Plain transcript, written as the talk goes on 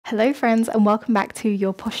Hello friends, and welcome back to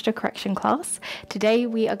your posture correction class. Today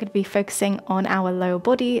we are going to be focusing on our lower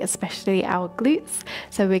body, especially our glutes.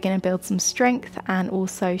 So we're going to build some strength and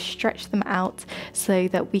also stretch them out so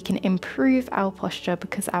that we can improve our posture,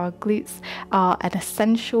 because our glutes are an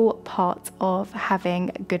essential part of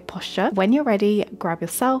having good posture. When you're ready, grab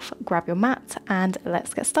yourself, grab your mat, and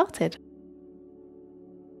let's get started.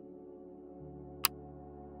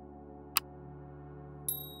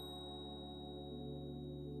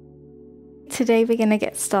 Today we're going to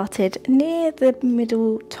get started near the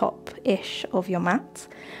middle top-ish of your mat,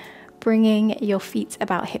 bringing your feet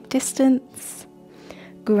about hip distance,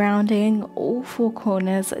 grounding all four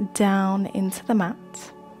corners down into the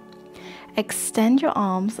mat. Extend your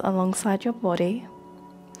arms alongside your body,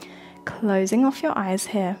 closing off your eyes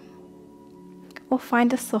here, or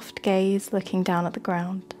find a soft gaze looking down at the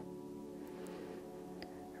ground.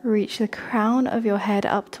 Reach the crown of your head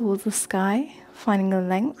up towards the sky, finding the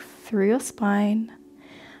length through your spine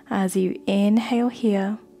as you inhale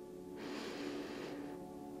here.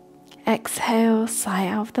 Exhale, sigh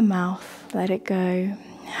out of the mouth, let it go.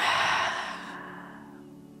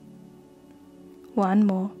 One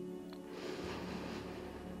more.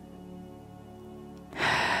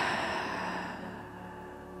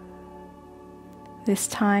 This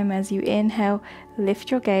time, as you inhale, lift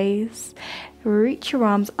your gaze, reach your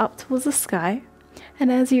arms up towards the sky,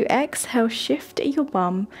 and as you exhale, shift your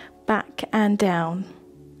bum back and down,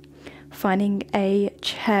 finding a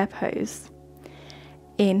chair pose.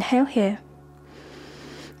 Inhale here.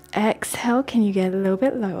 Exhale, can you get a little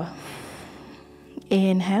bit lower?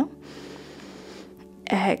 Inhale.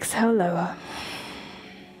 Exhale, lower.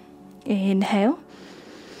 Inhale.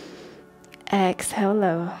 Exhale,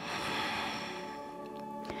 lower.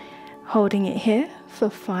 Holding it here for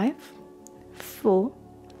 5, 4,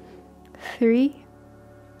 3,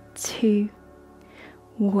 2,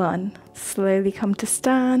 1. Slowly come to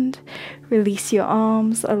stand. Release your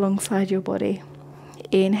arms alongside your body.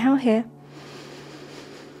 Inhale here.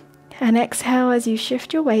 And exhale as you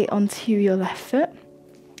shift your weight onto your left foot,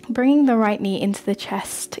 bringing the right knee into the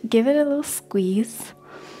chest. Give it a little squeeze.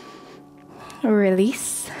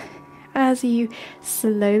 Release as you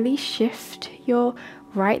slowly shift your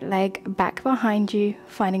right leg back behind you,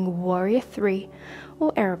 finding warrior 3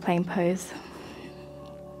 or aeroplane pose.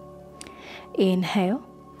 Inhale.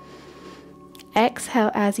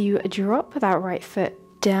 Exhale as you drop that right foot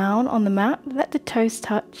down on the mat, let the toes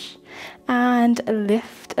touch, and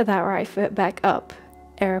lift that right foot back up,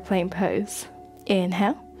 aeroplane pose.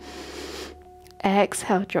 Inhale.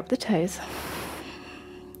 Exhale, drop the toes.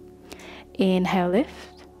 Inhale,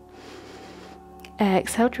 lift.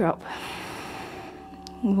 Exhale, drop.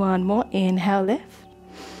 One more. Inhale, lift.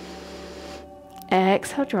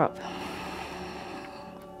 Exhale, drop.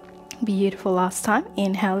 Beautiful. Last time.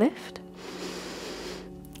 Inhale, lift.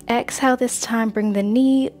 Exhale this time, bring the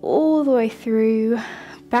knee all the way through,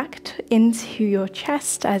 back into your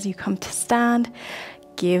chest as you come to stand.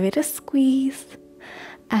 Give it a squeeze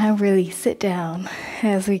and release it down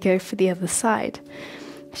as we go for the other side.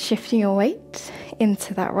 Shifting your weight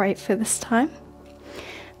into that right foot this time.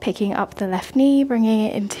 Picking up the left knee, bringing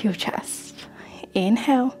it into your chest.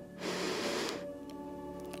 Inhale.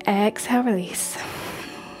 Exhale, release.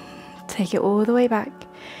 Take it all the way back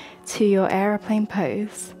to your aeroplane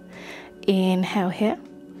pose. Inhale here.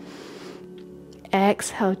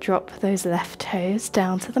 Exhale, drop those left toes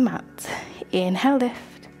down to the mat. Inhale,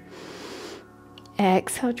 lift.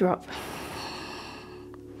 Exhale, drop.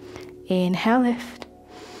 Inhale, lift.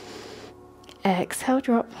 Exhale,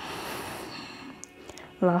 drop.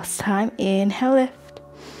 Last time. Inhale, lift.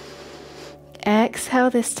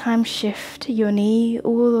 Exhale, this time shift your knee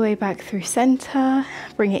all the way back through center.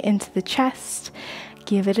 Bring it into the chest.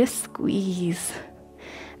 Give it a squeeze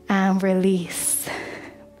and release.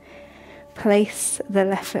 Place the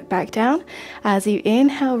left foot back down. As you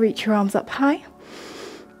inhale, reach your arms up high.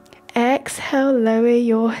 Exhale, lower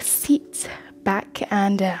your seat back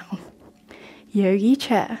and down. Yogi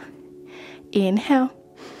chair. Inhale.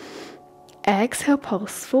 Exhale,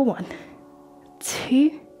 pulse for 1,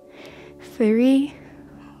 2, 3,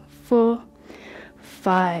 4,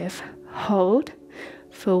 5. Hold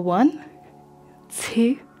for 1,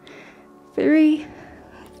 2, 3,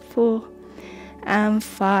 4, and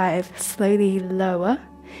 5. Slowly lower,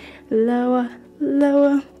 lower,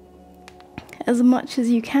 lower, as much as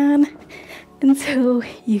you can until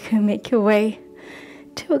you can make your way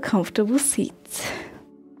to a comfortable seat.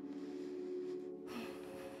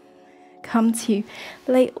 Come to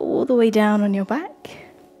lay all the way down on your back,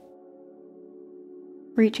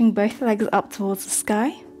 reaching both legs up towards the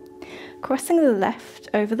sky, crossing the left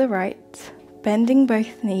over the right, Bending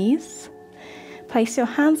both knees, place your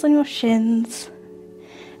hands on your shins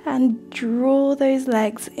and draw those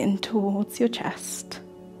legs in towards your chest.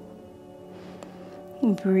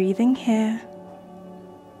 Breathing here.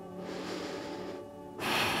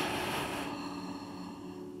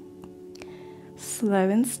 Slow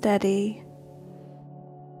and steady.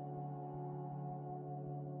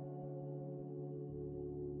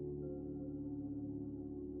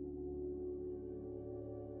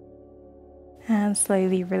 And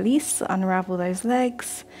slowly release, unravel those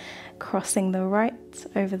legs, crossing the right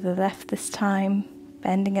over the left this time,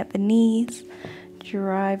 bending at the knees,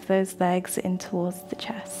 drive those legs in towards the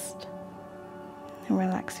chest. And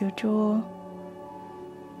relax your jaw.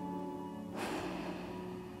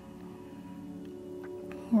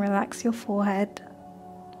 Relax your forehead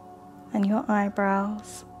and your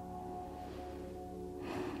eyebrows.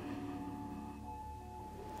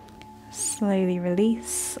 Slowly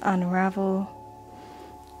release, unravel.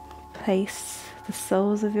 Place the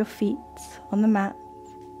soles of your feet on the mat.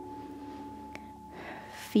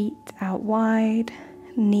 Feet out wide,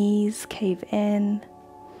 knees cave in.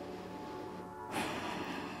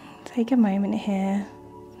 Take a moment here.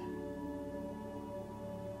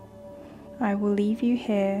 I will leave you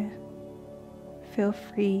here. Feel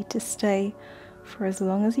free to stay for as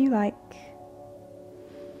long as you like.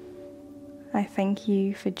 I thank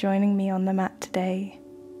you for joining me on the mat today,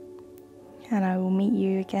 and I will meet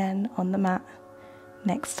you again on the mat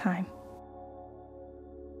next time.